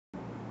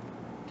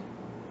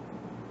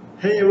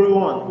Hey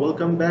everyone,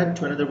 welcome back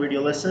to another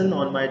video lesson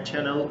on my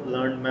channel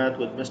Learn Math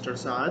with Mr.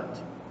 Saad.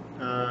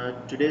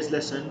 Today's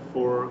lesson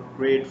for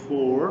grade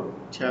 4,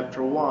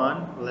 chapter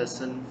 1,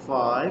 lesson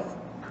 5,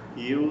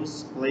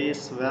 use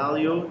place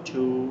value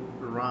to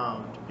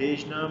round.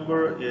 Page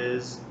number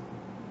is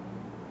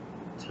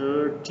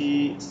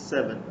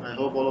 37. I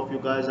hope all of you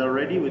guys are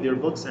ready with your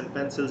books and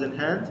pencils in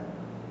hand.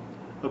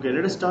 Okay,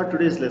 let us start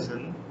today's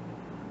lesson.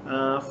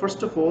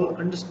 First of all,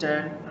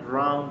 understand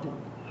rounding,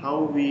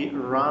 how we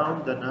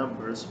round the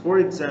numbers. For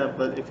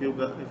example, if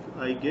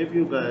I give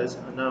you guys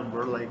a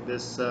number like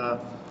this,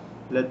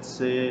 let's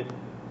say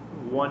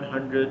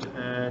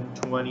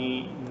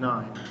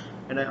 129,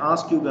 and I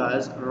ask you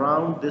guys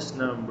round this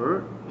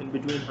number in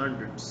between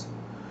hundreds.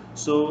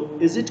 So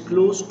is it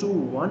close to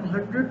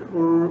 100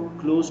 or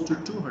close to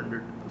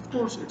 200? Of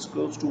course it's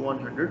close to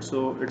 100,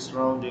 so its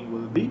rounding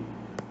will be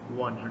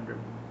 100.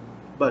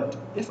 But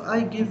if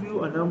I give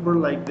you a number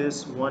like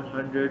this,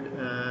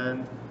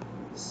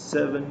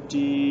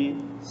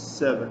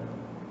 177,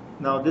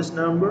 now this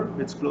number,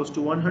 it's close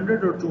to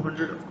 100 or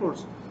 200, of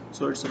course,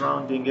 so its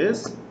rounding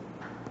is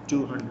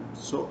 200.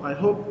 So I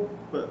hope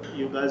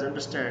you guys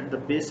understand the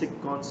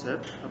basic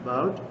concept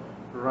about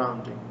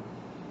rounding.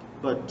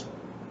 But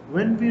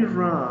when we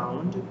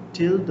round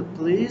till the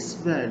place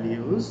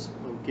values,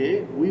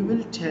 okay, we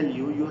will tell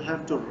you you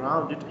have to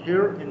round it.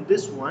 Here in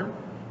this one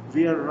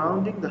we are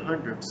rounding the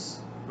hundreds,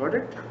 got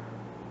it,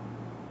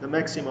 the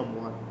maximum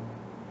one,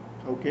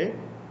 okay.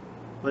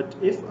 But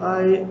if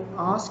I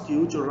ask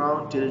you to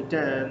round till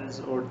tens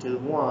or till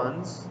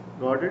ones,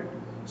 got it,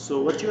 so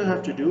what you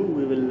have to do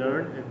we will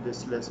learn in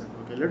this lesson.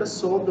 Okay, let us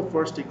solve the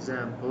first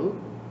example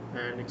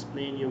and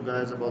explain you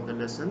guys about the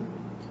lesson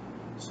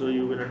so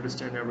you will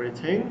understand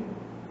everything.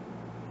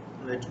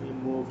 Let me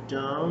move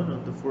down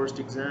on the first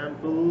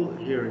example.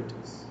 Here it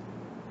is.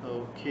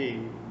 Okay,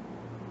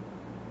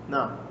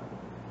 now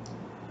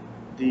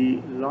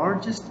the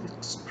largest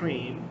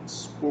extreme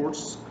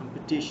sports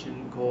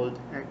competition called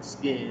X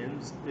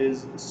Games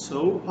is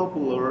so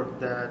popular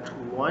that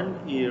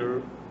one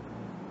year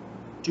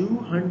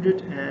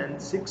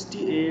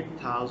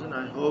 268,000.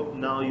 I hope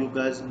now you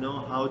guys know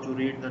how to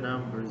read the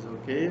numbers,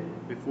 okay.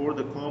 Before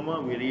the comma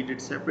we read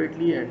it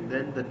separately and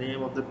then the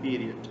name of the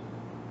period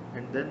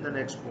and then the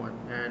next one,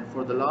 and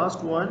for the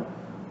last one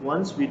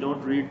once we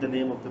don't read the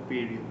name of the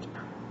period.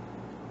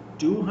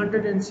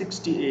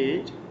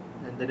 268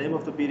 and the name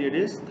of the period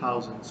is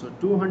 1000, so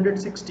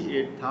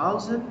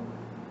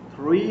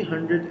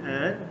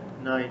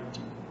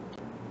 268,390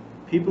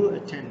 people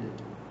attended.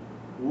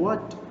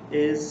 What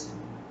is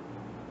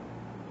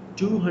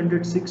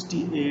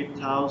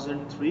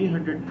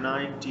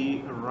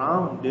 268,390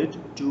 rounded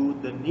to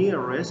the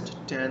nearest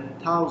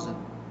 10,000?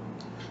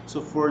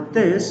 So for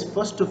this,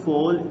 first of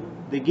all,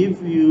 they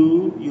give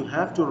you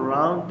have to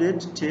round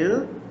it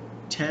till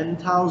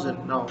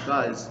 10,000. Now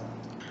guys,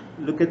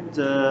 look at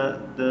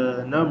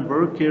the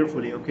number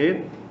carefully,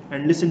 okay,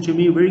 and listen to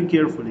me very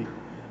carefully.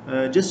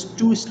 Just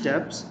 2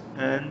 steps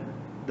and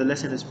the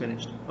lesson is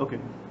finished. Okay,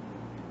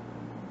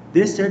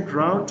 they said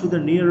round to the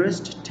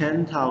nearest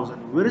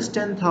 10,000. Where is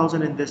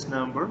 10,000 in this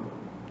number?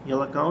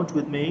 You'll count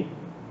with me: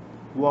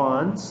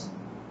 ones,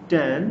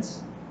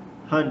 tens,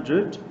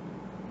 hundred,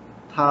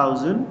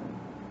 thousand,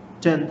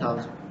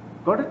 10,000.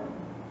 Got it?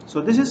 So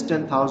this is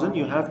 10,000.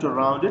 You have to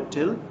round it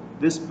till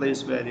this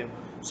place value.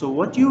 So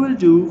what you will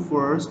do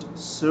first,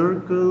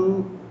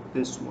 circle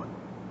this one.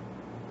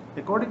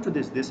 According to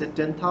this, they said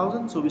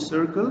 10,000, so we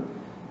circle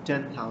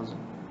 10,000.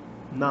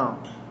 Now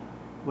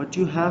what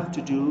you have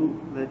to do,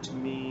 let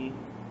me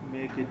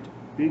make it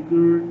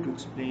bigger to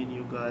explain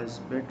you guys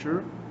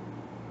better.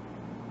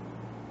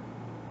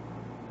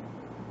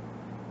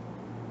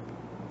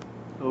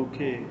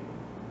 Okay,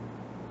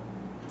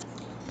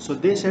 so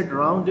they said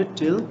round it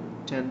till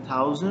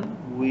 10,000,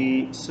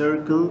 we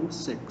circle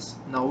 6.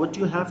 Now what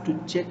you have to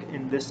check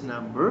in this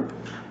number,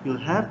 you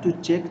have to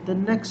check the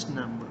next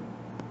number.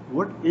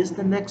 What is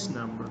the next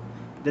number?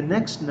 The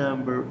next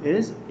number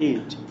is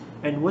 8.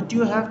 And what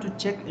you have to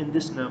check in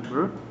this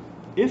number,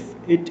 if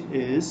it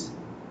is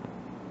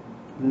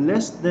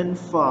less than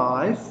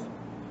 5,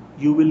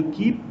 you will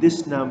keep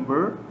this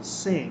number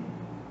same,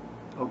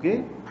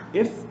 okay.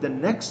 If the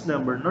next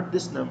number, not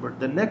this number,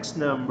 the next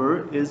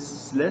number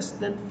is less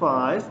than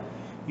 5,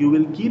 you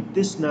will keep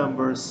this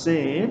number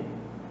same,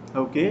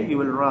 okay. You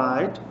will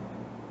write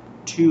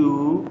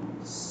 2,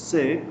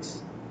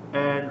 6,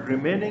 and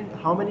remaining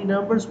how many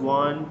numbers?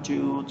 1,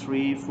 2,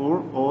 3,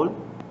 4, all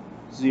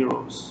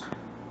zeros.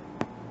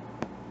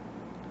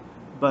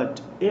 But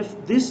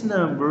if this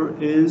number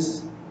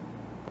is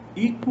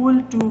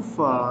equal to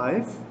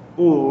 5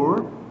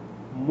 or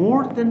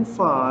more than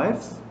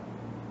 5,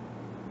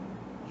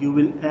 you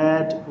will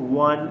add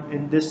 1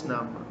 in this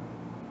number.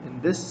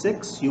 In this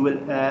 6 you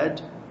will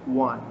add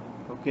 1,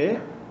 okay.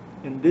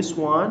 In this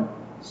one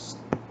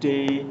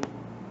stay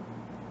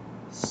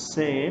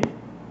same,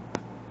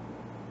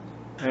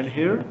 and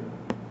here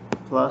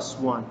plus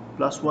 1.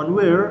 Plus 1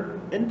 where?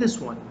 In this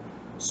one.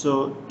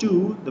 So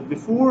 2, the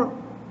before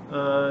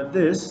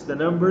this the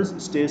numbers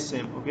stay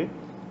same, okay.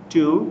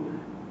 2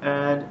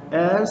 and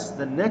as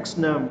the next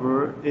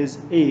number is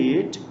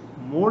 8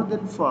 more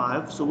than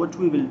 5, so what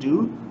we will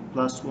do,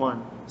 plus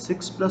 1,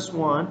 6 plus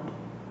 1,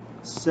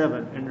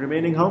 7, and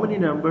remaining how many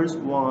numbers,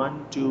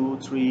 1 2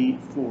 3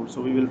 4,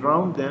 so we will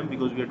round them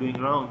because we are doing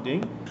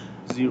rounding,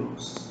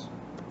 zeros.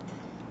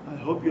 I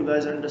hope you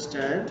guys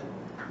understand.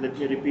 Let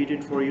me repeat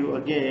it for you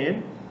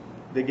again.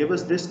 They give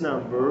us this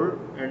number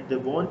and they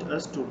want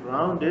us to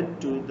round it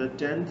to the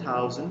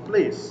 10,000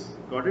 place.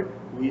 Got it?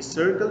 We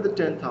circle the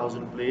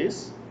 10,000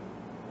 place,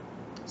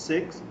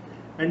 6,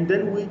 and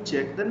then we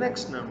check the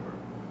next number.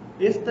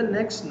 If the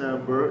next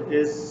number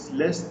is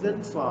less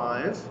than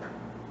 5,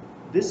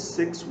 this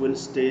 6 will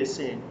stay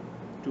same,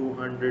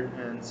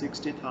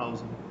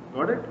 260,000.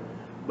 Got it?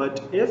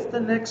 But if the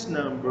next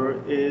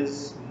number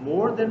is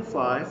more than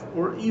 5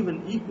 or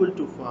even equal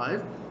to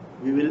 5,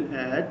 we will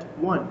add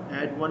 1.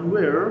 Add 1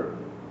 where?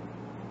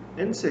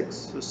 In 6.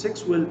 So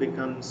 6 will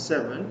become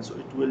 7. So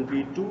it will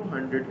be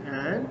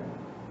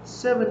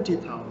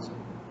 270,000.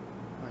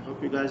 I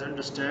hope you guys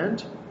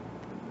understand.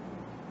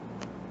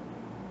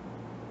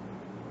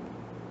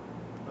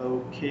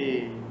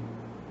 Okay.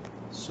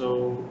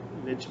 So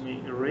let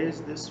me erase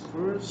this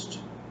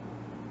first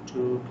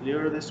to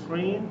clear the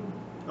screen.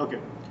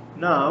 Okay,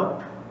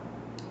 now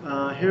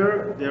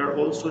here they are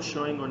also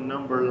showing on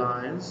number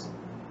lines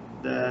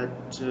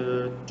that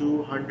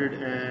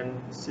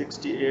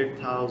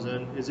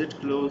 268,000, is it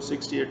close,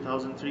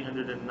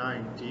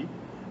 68,390,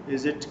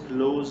 is it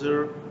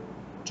closer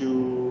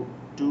to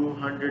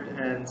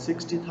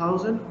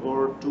 260,000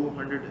 or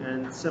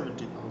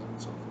 270,000?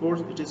 So of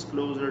course it is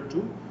closer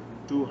to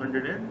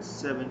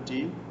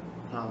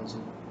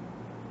 270,000.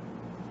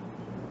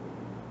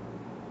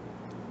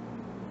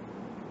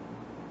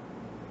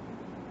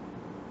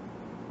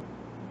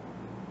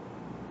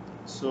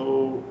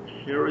 So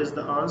here is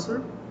the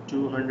answer,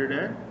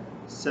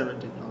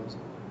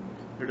 270,000.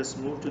 Let us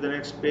move to the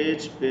next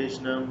page, page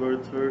number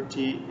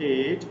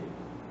 38.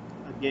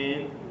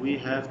 Again, we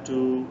have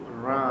to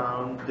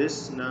round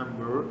this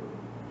number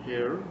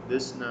here,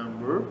 this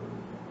number,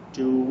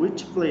 to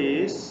which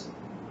place?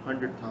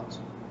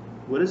 100,000.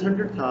 What is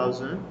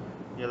 100,000?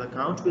 You'll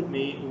count with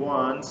me.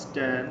 Ones,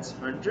 tens,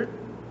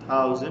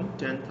 100,000,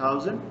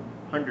 10,000,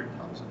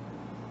 100,000.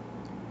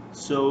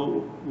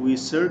 So we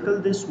circle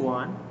this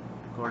one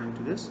according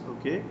to this,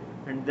 okay,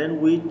 and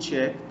then we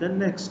check the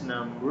next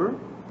number.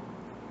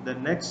 The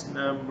next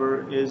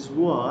number is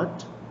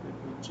what? Let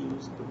me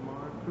choose the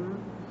marker.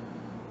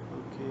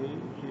 Okay,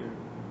 here,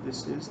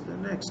 this is the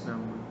next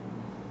number.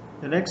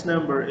 The next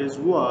number is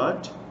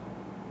what?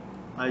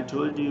 I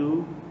told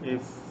you,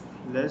 if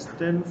less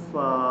than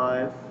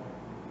 5,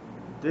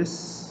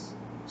 this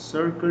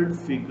circled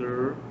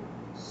figure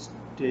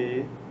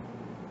stay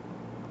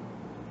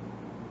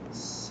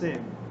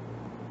same.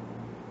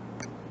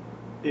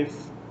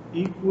 If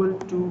equal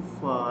to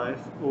 5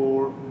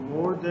 or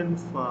more than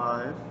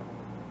 5,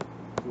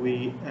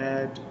 we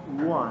add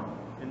 1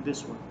 in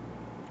this one.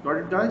 Got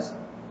it, guys?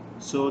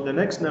 So the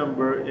next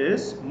number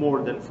is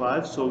more than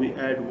 5, so we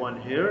add 1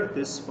 here.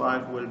 This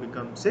 5 will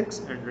become 6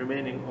 and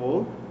remaining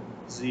all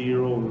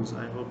zeros.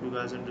 I hope you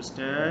guys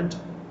understand.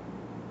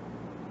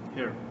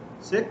 Here,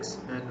 6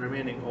 and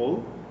remaining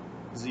all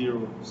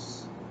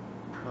zeros.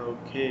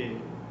 Okay,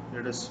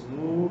 let us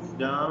move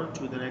down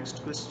to the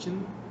next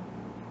question.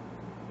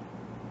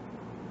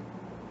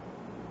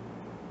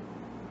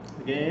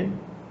 Again,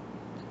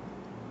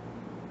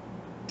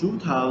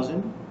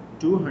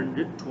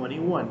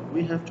 2,221.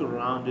 We have to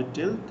round it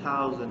till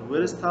 1,000.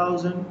 Where is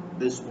 1,000?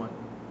 This one,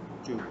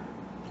 2.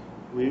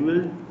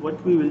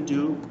 What we will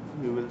do,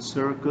 we will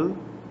circle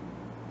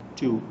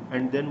 2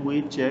 and then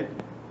we check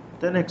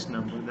the next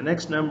number. The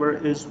next number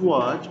is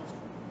what?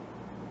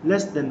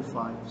 Less than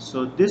 5.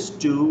 So this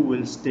 2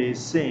 will stay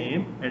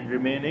same and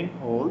remaining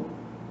all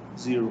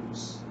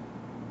zeros.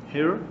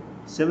 Here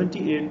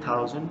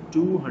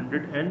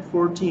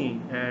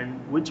 78,214,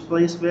 and which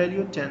place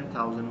value?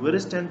 10,000. Where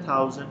is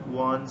 10,000?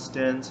 Ones,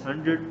 tens,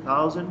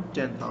 100,000,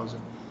 10,000.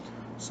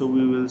 So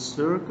we will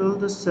circle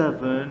the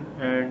 7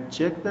 and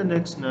check the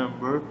next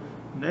number.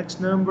 Next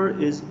number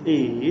is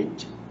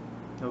 8,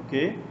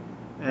 okay,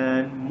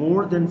 and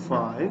more than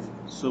 5,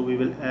 so we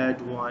will add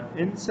 1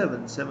 in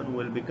 7. 7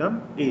 will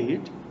become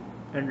 8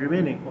 and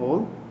remaining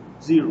all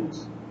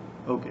zeros.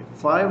 Okay,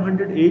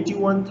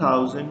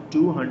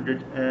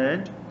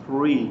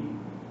 581,203.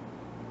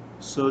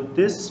 So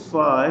this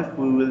 5,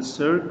 we will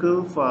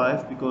circle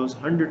 5 because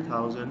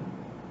 100,000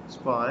 is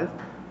 5.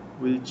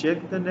 We'll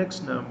check the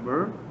next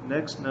number.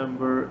 Next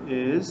number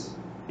is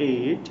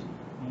 8.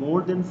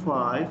 More than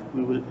 5,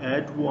 we will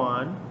add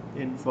 1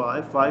 in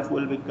 5. 5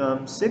 will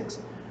become 6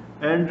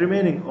 and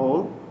remaining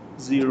all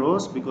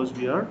zeros because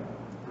we are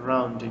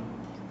rounding.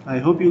 I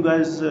hope you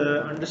guys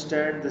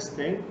understand this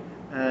thing.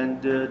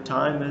 And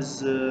time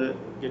is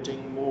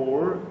getting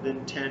more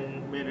than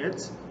 10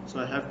 minutes, so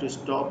I have to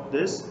stop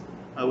this.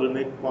 I will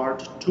make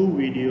part 2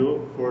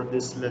 video for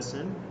this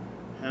lesson.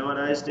 Have a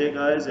nice day,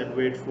 guys, and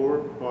wait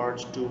for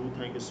part 2.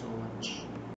 Thank you so much.